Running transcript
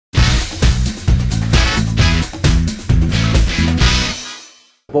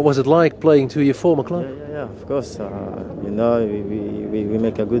What was it like playing to your former club? Yeah, of course. We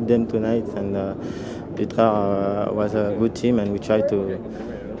make a good game tonight, and Utrecht was a good team, and we tried to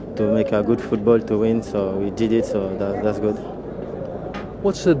make a good football to win. So we did it. So that's good.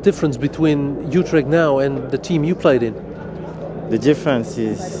 What's the difference between Utrecht now and the team you played in? The difference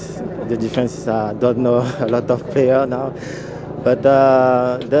is I don't know a lot of players now, but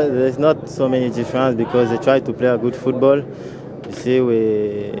there's not so many difference because they try to play a good football. You see,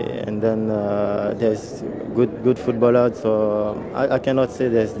 there's good footballers, so I cannot say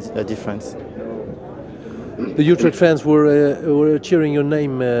there's a difference. The Utrecht fans were cheering your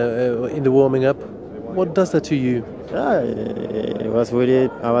name in the warming up. What does that to you? I was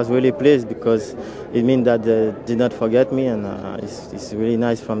really pleased because it means that they did not forget me, and it's really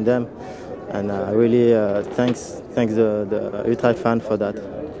nice from them. And I really thanks the Utrecht fan for that.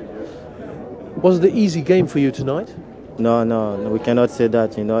 Was it an easy game for you tonight? No, we cannot say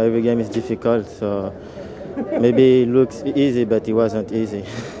that. You know, every game is difficult, so maybe it looks easy, but it wasn't easy.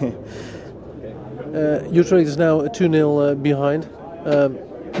 Utrecht is now 2-0 behind.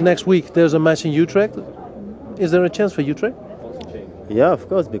 Next week there's a match in Utrecht. Is there a chance for Utrecht? Yeah, of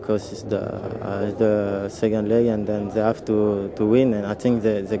course, because it's the second leg, and then they have to win. And I think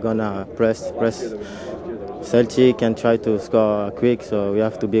they're gonna press Celtic and try to score quick. So we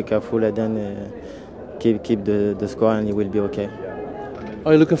have to be careful and then keep the score, and it will be okay.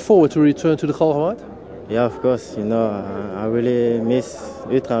 Are you looking forward to return to the Galgenwaard? Yeah, of course. You know, I really miss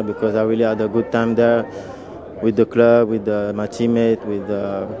Utrecht because I really had a good time there with the club, with my teammate, with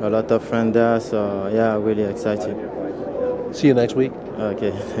a lot of friends there. So yeah, really excited. See you next week.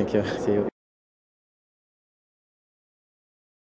 Okay, thank you. See you.